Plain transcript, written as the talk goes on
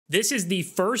This is the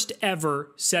first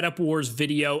ever Setup Wars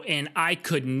video, and I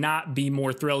could not be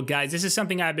more thrilled, guys. This is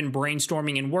something I've been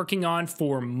brainstorming and working on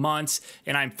for months,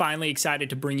 and I'm finally excited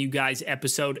to bring you guys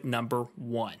episode number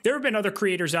 1. There have been other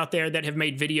creators out there that have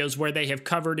made videos where they have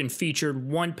covered and featured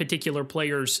one particular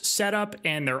player's setup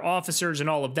and their officers and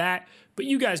all of that, but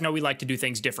you guys know we like to do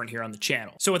things different here on the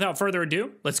channel. So without further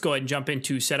ado, let's go ahead and jump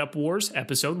into Setup Wars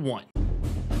episode 1.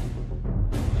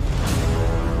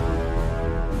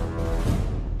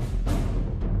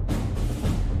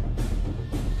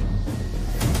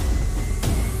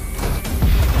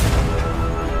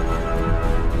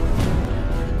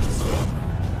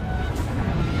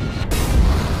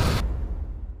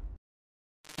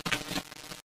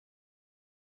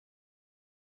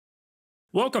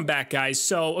 Welcome back, guys.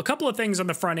 So a couple of things on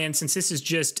the front end, since this is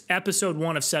just episode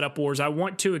 1 of Setup Wars, I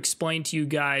want to explain to you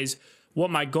guys what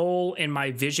my goal and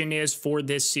my vision is for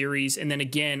this series. And then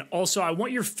again, also, I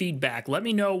want your feedback. Let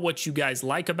me know what you guys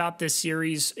like about this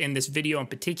series, in this video in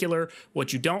particular,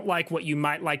 what you don't like, what you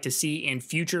might like to see in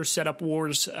future Setup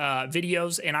Wars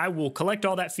videos, and I will collect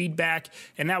all that feedback,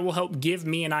 and that will help give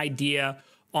me an idea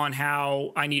on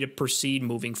how I need to proceed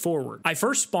moving forward. I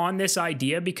first spawned this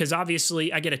idea because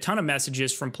obviously I get a ton of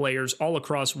messages from players all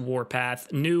across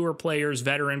Warpath, newer players,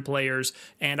 veteran players,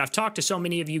 and I've talked to so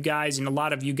many of you guys, and a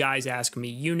lot of you guys ask me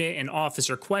unit and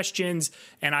officer questions,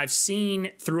 and I've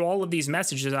seen through all of these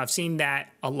messages, I've seen that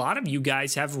a lot of you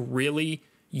guys have really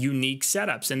unique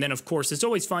setups. And then of course, it's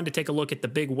always fun to take a look at the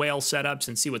big whale setups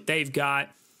and see what they've got.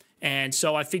 And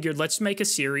so I figured, let's make a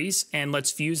series and let's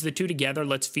fuse the two together.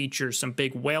 Let's feature some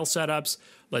big whale setups.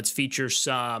 Let's feature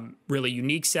some really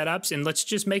unique setups, and let's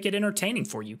just make it entertaining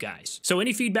for you guys. So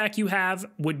any feedback you have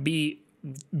would be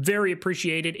very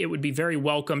appreciated. It would be very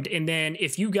welcomed. And then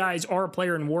if you guys are a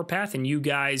player in Warpath and you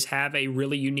guys have a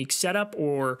really unique setup,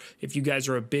 or if you guys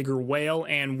are a bigger whale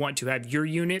and want to have your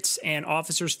units and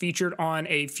officers featured on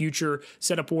a future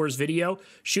Setup Wars video,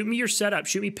 shoot me your setup.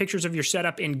 Shoot me pictures of your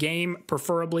setup in game,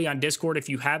 preferably on Discord if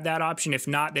you have that option. If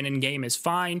not, then in game is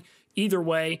fine. Either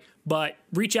way, but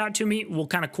reach out to me, we'll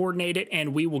kind of coordinate it,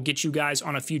 and we will get you guys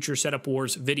on a future Setup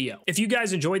Wars video. If you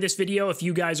guys enjoy this video, if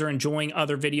you guys are enjoying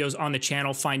other videos on the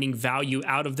channel, finding value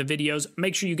out of the videos,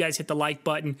 make sure you guys hit the like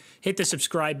button, hit the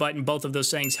subscribe button. Both of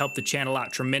those things help the channel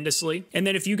out tremendously. And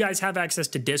then if you guys have access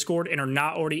to Discord and are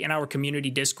not already in our community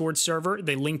Discord server,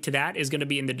 the link to that is going to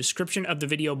be in the description of the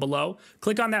video below.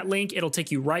 Click on that link, it'll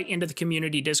take you right into the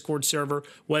community Discord server.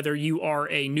 Whether you are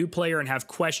a new player and have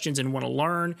questions and want to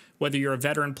learn, whether you're a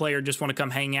veteran player, just want to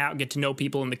come hang out, get to know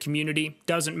people in the community,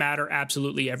 doesn't matter.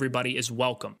 Absolutely everybody is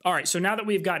welcome. All right, so now that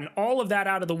we've gotten all of that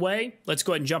out of the way, let's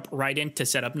go ahead and jump right into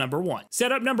setup number 1.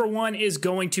 Setup number 1 is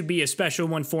going to be a special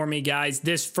one for me, guys.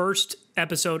 This first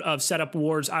episode of Setup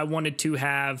Wars, I wanted to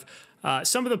have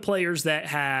some of the players that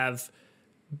have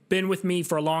been with me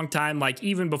for a long time, like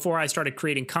even before I started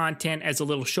creating content, as a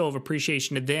little show of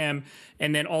appreciation to them,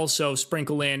 and then also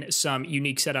sprinkle in some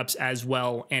unique setups as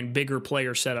well and bigger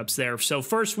player setups there. So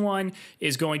first one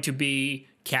is going to be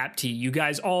Cap T. You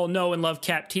guys all know and love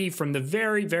Cap T from the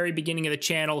very, very beginning of the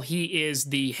channel. He is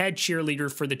the head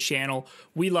cheerleader for the channel.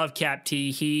 We love Cap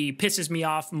T. He pisses me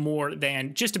off more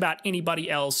than just about anybody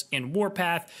else in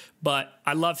Warpath, but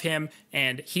I love him,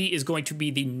 and he is going to be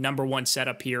the number 1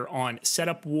 setup here on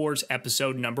Setup Wars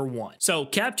episode number 1. So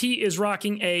Cap T is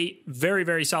rocking a very,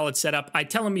 very solid setup. I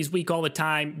tell him he's weak all the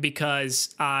time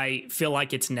because I feel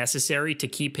like it's necessary to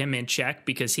keep him in check,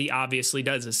 because he obviously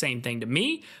does the same thing to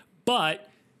me, but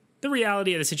the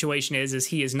reality of the situation is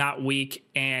he is not weak,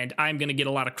 and I'm going to get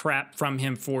a lot of crap from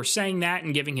him for saying that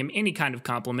and giving him any kind of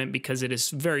compliment, because it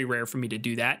is very rare for me to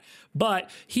do that.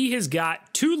 But he has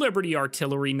got 2 Liberty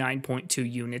Artillery 9.2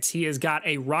 units. He has got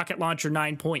a Rocket Launcher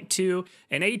 9.2,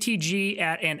 an ATG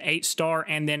at an 8-star,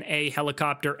 and then a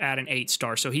helicopter at an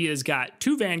 8-star. So he has got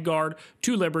 2 Vanguard,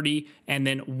 2 Liberty, and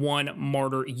then 1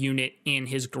 Martyr unit in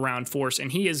his ground force.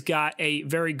 And he has got a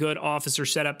very good officer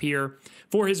setup here.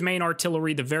 For his main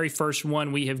artillery, the very first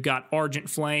one, we have got Argent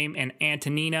Flame and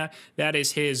Antonina. That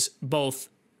is his both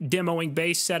demoing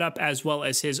base setup as well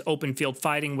as his open field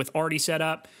fighting with Artie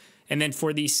setup. And then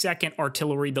for the second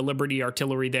artillery, the Liberty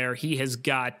Artillery there, he has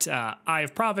got Eye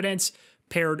of Providence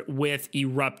paired with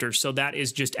Eruptor. So that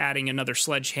is just adding another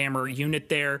sledgehammer unit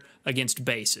there against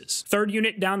bases. Third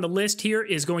unit down the list here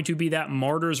is going to be that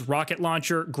Martyr's rocket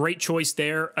launcher. Great choice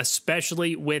there,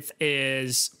 especially with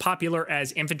as popular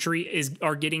as infantry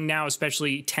are getting now,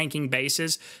 especially tanking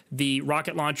bases. The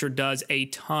rocket launcher does a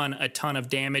ton of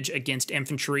damage against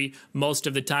infantry. Most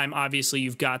of the time, obviously,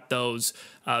 you've got those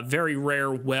very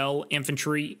rare well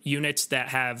infantry units that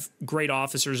have great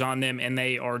officers on them, and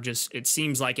they are just, it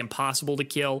seems like, impossible to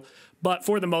kill. But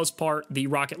for the most part, the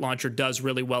rocket launcher does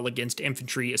really well against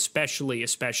infantry,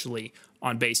 especially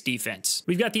on base defense.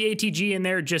 We've got the ATG in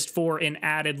there just for an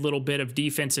added little bit of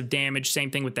defensive damage.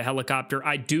 Same thing with the helicopter.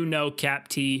 I do know Cap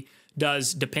T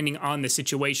does, depending on the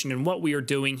situation and what we are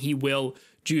doing, he will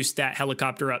juice that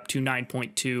helicopter up to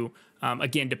 9.2.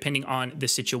 Again, depending on the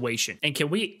situation. And can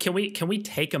we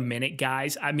take a minute,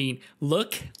 guys? I mean,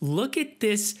 look at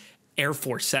this Air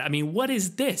Force set. I mean, what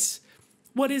is this?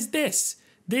 What is this?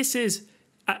 This is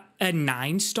a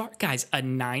 9-star, guys. A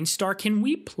 9-star. Can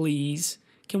we please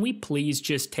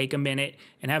just take a minute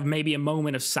and have maybe a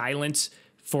moment of silence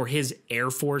for his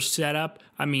Air Force setup?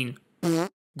 I mean,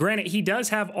 granted, he does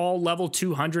have all level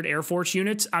 200 Air Force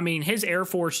units. I mean, his Air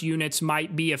Force units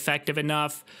might be effective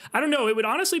enough. I don't know. It would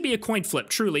honestly be a coin flip.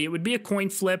 Truly, it would be a coin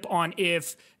flip on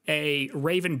if a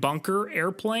Raven bunker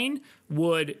airplane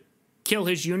would kill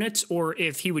his units or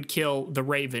if he would kill the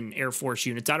Raven Air Force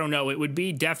units. I don't know. It would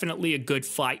be definitely a good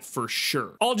fight for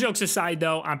sure. All jokes aside,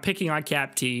 though, I'm picking on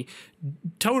Cap T,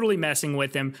 totally messing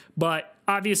with him, but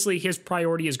obviously his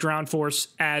priority is ground force,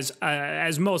 as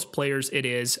most players it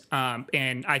is.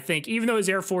 And I think even though his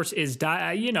Air Force is,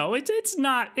 it's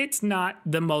not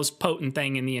the most potent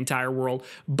thing in the entire world,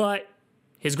 but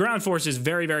his ground force is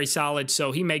very, very solid,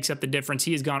 so he makes up the difference.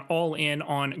 He has gone all in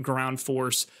on ground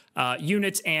force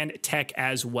units and tech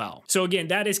as well. So again,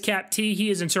 that is Cap T. He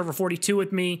is in server 42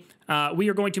 with me. We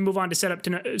are going to move on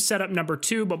to setup number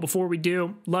 2, but before we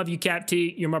do, love you, Cap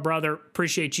T. You're my brother.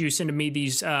 Appreciate you sending me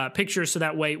these pictures so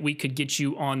that way we could get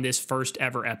you on this first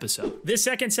ever episode. This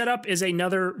second setup is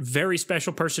another very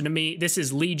special person to me. This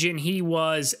is Legion. He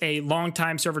was a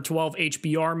longtime server 12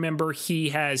 HBR member.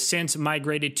 He has since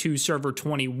migrated to server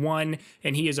 21,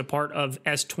 and he is a part of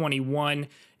S21.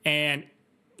 And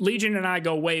Legion and I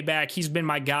go way back. He's been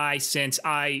my guy since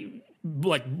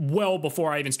well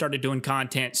before I even started doing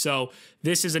content. So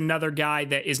this is another guy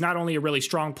that is not only a really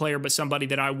strong player, but somebody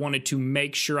that I wanted to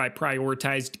make sure I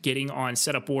prioritized getting on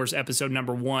Setup Wars episode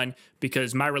number 1,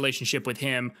 because my relationship with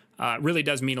him really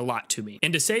does mean a lot to me.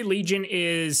 And to say Legion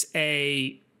is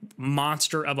a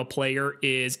monster of a player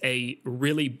is a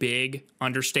really big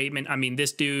understatement. I mean,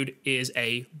 this dude is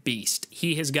a beast.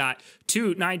 He has got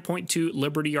 2 9.2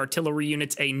 Liberty artillery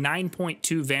units, a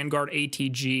 9.2 Vanguard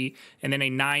ATG, and then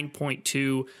a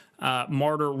 9.2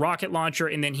 Martyr rocket launcher,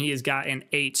 and then he has got an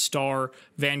 8-star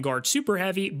Vanguard Super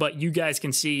Heavy. But you guys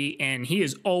can see, and he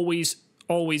is always,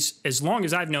 as long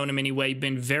as I've known him anyway,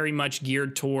 been very much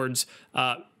geared towards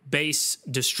base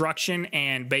destruction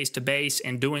and base to base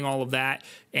and doing all of that,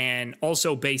 and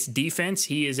also base defense.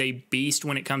 He is a beast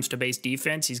when it comes to base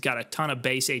defense. He's got a ton of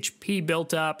base HP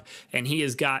built up, and he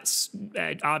has got,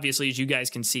 obviously, as you guys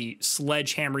can see,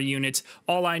 sledgehammer units.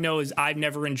 All I know is I've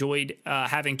never enjoyed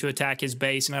having to attack his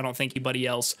base, and I don't think anybody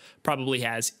else probably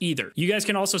has either. You guys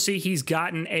can also see he's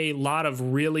gotten a lot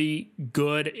of really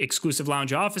good exclusive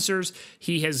lounge officers.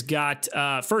 He has got,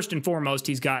 first and foremost,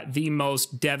 he's got the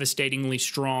most devastatingly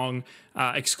strong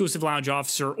exclusive lounge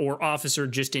officer or officer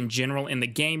just in general in the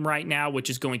game right now, which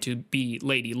is going to be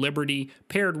Lady Liberty,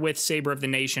 paired with Saber of the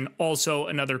Nation, also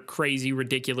another crazy,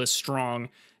 ridiculous, strong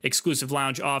exclusive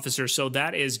lounge officer. So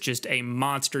that is just a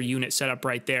monster unit setup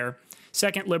right there.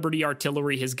 Second Liberty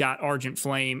Artillery has got Argent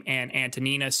Flame and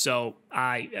Antonina, so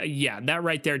yeah, that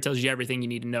right there tells you everything you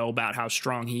need to know about how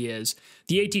strong he is.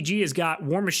 The ATG has got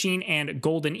War Machine and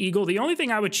Golden Eagle. The only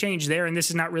thing I would change there, and this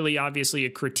is not really obviously a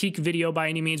critique video by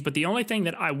any means, but the only thing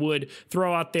that I would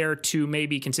throw out there to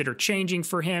maybe consider changing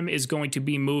for him is going to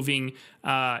be moving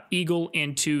Eagle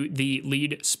into the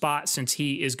lead spot, since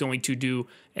he is going to do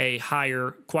a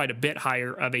higher, quite a bit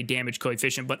higher of a damage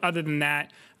coefficient. But other than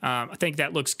that, I think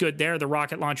that looks good there. The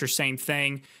rocket launcher, same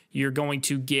thing. You're going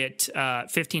to get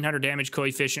 1500 damage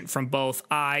coefficient from both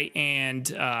I and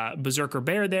Berserker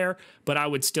Bear there, but I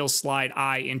would still slide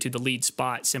I into the lead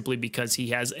spot simply because he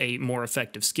has a more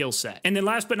effective skill set. And then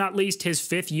last but not least, his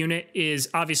 5th unit is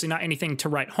obviously not anything to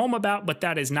write home about, but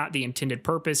that is not the intended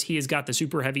purpose. He has got the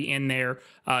Super Heavy in there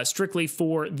strictly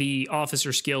for the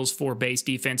officer skills for base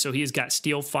defense. So he has got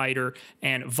Steel Fighter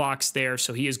and Vox there,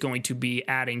 so he is going to be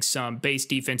adding some base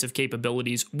defensive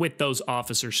capabilities with those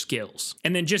officer skills.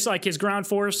 And then just like his ground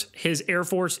force, his air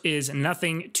force is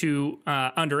nothing to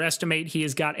underestimate. He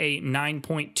has got a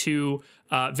 9.2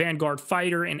 Vanguard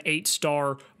Fighter, an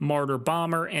 8-star Martyr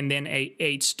Bomber, and then a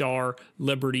 8-star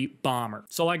Liberty Bomber.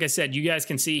 So like I said, you guys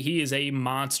can see he is a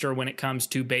monster when it comes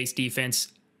to base defense.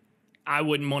 I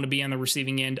wouldn't want to be on the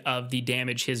receiving end of the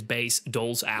damage his base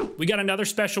doles out. We got another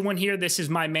special one here. This is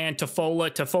my man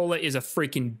Tafola. Tafola is a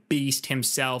freaking beast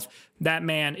himself. That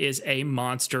man is a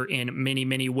monster in many,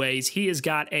 many ways. He has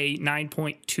got a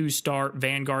 9.2 star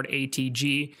Vanguard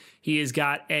ATG. He has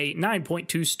got a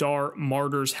 9.2 star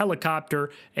Martyrs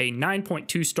helicopter, a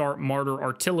 9.2 star Martyr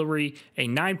artillery, a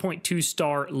 9.2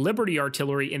 star Liberty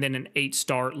artillery, and then an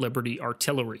 8-star Liberty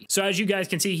artillery. So as you guys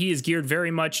can see, he is geared very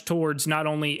much towards not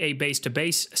only a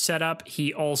base-to-base setup,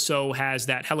 he also has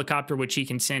that helicopter which he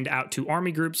can send out to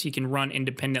army groups. He can run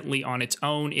independently on its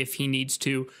own if he needs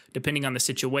to, depending on the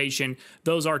situation.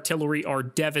 Those artillery are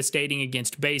devastating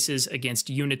against bases, against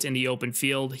units in the open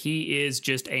field. He is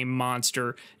just a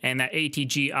monster, and that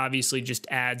ATG obviously just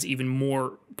adds even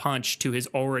more punch to his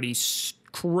already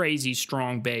crazy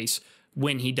strong base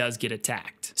when he does get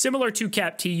attacked. Similar to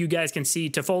Cap T, you guys can see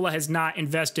Tofola has not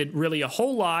invested really a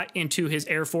whole lot into his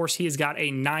Air Force. He has got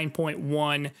a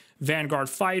 9.1 Vanguard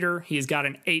fighter. He has got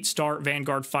an 8-star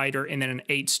Vanguard fighter and then an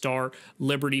 8-star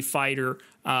Liberty fighter.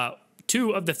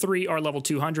 2 of the 3 are level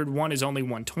 200. 1 is only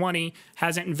 120.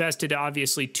 Hasn't invested,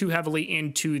 obviously, too heavily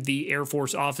into the Air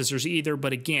Force officers either,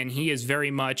 but again, he is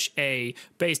very much a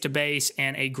base-to-base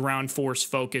and a ground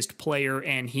force-focused player,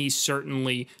 and he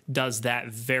certainly does that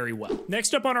very well.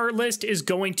 Next up on our list is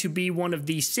going to be one of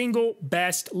the single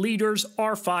best leaders,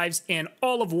 R5s, in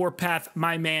all of Warpath,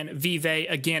 my man, Vive.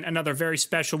 Again, another very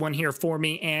special one here for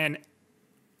me, and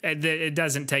it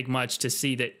doesn't take much to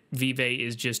see that Vive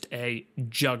is just a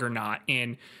juggernaut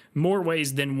in more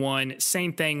ways than one.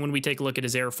 Same thing when we take a look at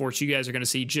his Air Force. You guys are going to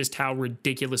see just how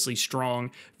ridiculously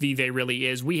strong Vive really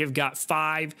is. We have got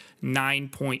 5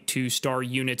 9.2 star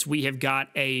units. We have got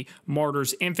a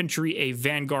Martyrs infantry, a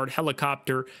Vanguard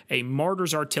helicopter, a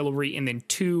Martyrs artillery, and then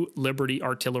 2 Liberty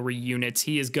artillery units.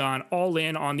 He has gone all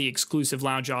in on the exclusive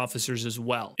lounge officers as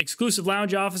well. Exclusive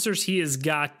lounge officers, he has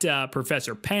got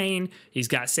Professor Payne, he's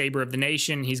got Saber of the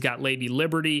Nation, he's got Lady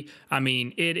Liberty. I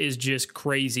mean, it is just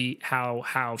crazy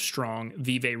how strong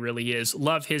Vive really is.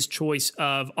 Love his choice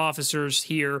of officers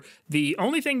here. The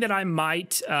only thing that I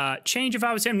might change if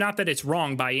I was him, not that it's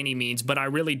wrong by any means, but I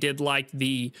really did like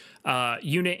the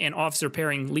unit and officer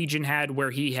pairing Legion had,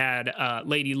 where he had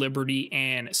Lady Liberty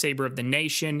and Saber of the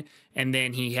Nation, and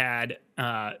then he had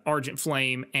Argent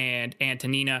Flame and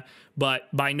Antonina, but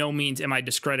by no means am I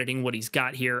discrediting what he's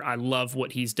got here. I love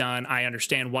what he's done. I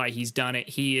understand why he's done it.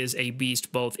 He is a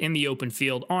beast both in the open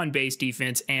field, on base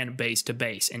defense, and base to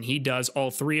base, and he does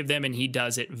all 3 of them, and he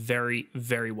does it very,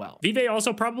 very well. Vive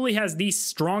also probably has the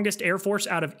strongest Air Force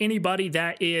out of anybody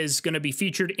that is going to be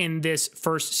featured in this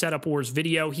first Setup Wars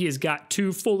video. He has got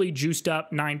 2 fully juiced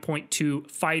up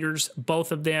 9.2 fighters.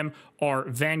 Both of them are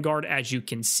Vanguard, as you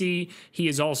can see. He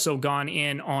has also gone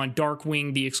in on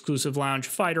Darkwing, the exclusive lounge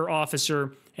fighter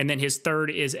officer, and then his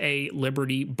 3rd is a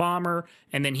Liberty bomber,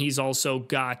 and then he's also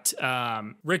got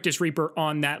Rictus Reaper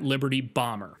on that Liberty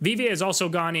bomber. Vive has also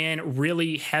gone in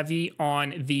really heavy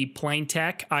on the plane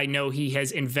tech. I know he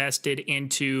has invested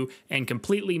into and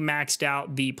completely maxed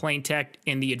out the plane tech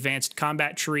in the advanced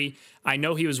combat tree. I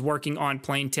know he was working on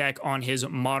plane tech on his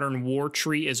Modern War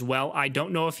tree as well. I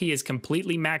don't know if he has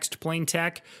completely maxed plane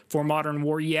tech for Modern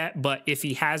War yet, but if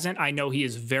he hasn't, I know he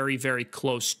is very, very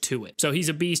close to it. So he's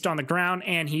a beast on the ground,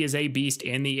 and he is a beast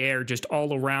in the air, just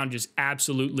all around, just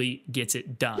absolutely gets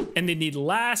it done. And then the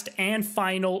last and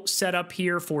final setup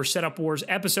here for Setup Wars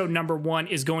episode number 1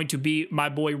 is going to be my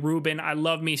boy Ruben. I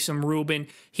love me some Ruben.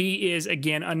 He is,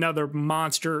 again, another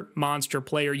monster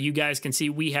player. You guys can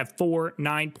see we have 4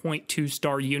 9.2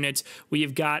 star units. We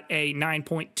have got a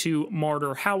 9.2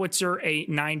 Martyr howitzer, a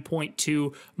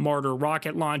 9.2 Martyr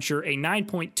rocket launcher, a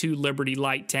 9.2 Liberty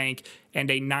light tank, and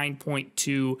a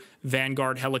 9.2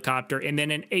 Vanguard helicopter, and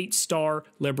then an 8-star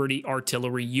Liberty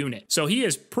artillery unit. So he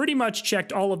has pretty much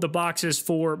checked all of the boxes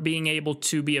for being able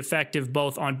to be effective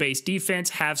both on base defense,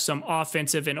 have some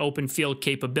offensive and open field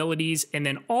capabilities, and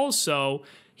then also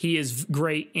he is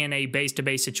great in a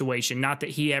base-to-base situation. Not that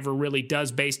he ever really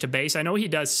does base-to-base. I know he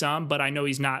does some, but I know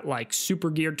he's not like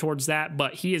super geared towards that,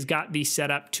 but he has got the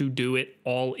setup to do it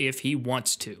all if he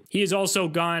wants to. He has also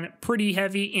gone pretty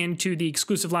heavy into the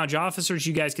exclusive lounge officers.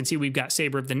 You guys can see we've got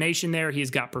Saber of the Nation there. He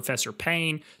has got Professor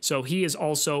Payne, so he has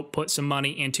also put some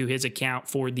money into his account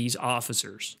for these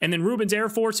officers. And then Ruben's Air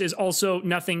Force is also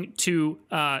nothing to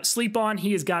sleep on.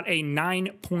 He has got a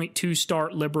 9.2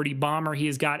 star Liberty bomber. He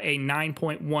has got a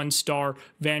 9.1 star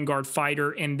Vanguard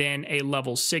fighter, and then a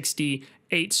level 60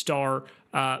 8-star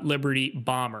Liberty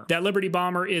bomber. That Liberty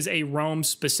bomber is a Rome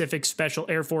specific special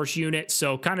Air Force unit,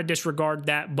 so kind of disregard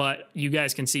that, but you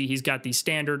guys can see he's got the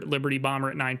standard Liberty bomber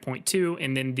at 9.2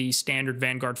 and then the standard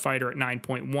Vanguard fighter at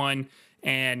 9.1,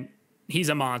 and he's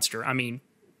a monster. I mean,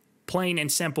 Plain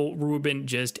and simple, Ruben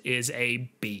just is a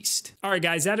beast. All right,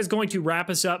 guys, that is going to wrap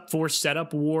us up for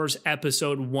Setup Wars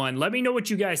Episode 1. Let me know what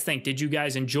you guys think. Did you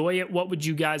guys enjoy it? What would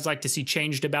you guys like to see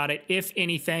changed about it, if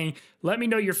anything? Let me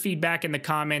know your feedback in the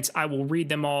comments. I will read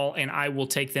them all, and I will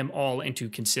take them all into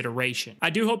consideration. I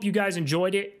do hope you guys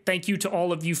enjoyed it. Thank you to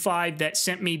all of you 5 that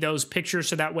sent me those pictures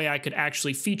so that way I could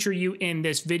actually feature you in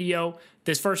this video.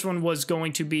 This first one was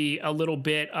going to be a little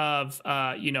bit of,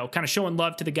 you know, kind of showing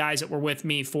love to the guys that were with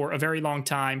me for a very long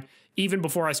time, even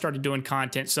before I started doing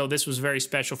content. So this was very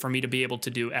special for me to be able to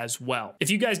do as well.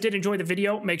 If you guys did enjoy the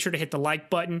video, make sure to hit the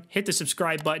like button, hit the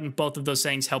subscribe button. Both of those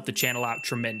things help the channel out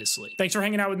tremendously. Thanks for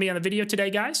hanging out with me on the video today,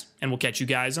 guys, and we'll catch you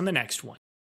guys on the next one.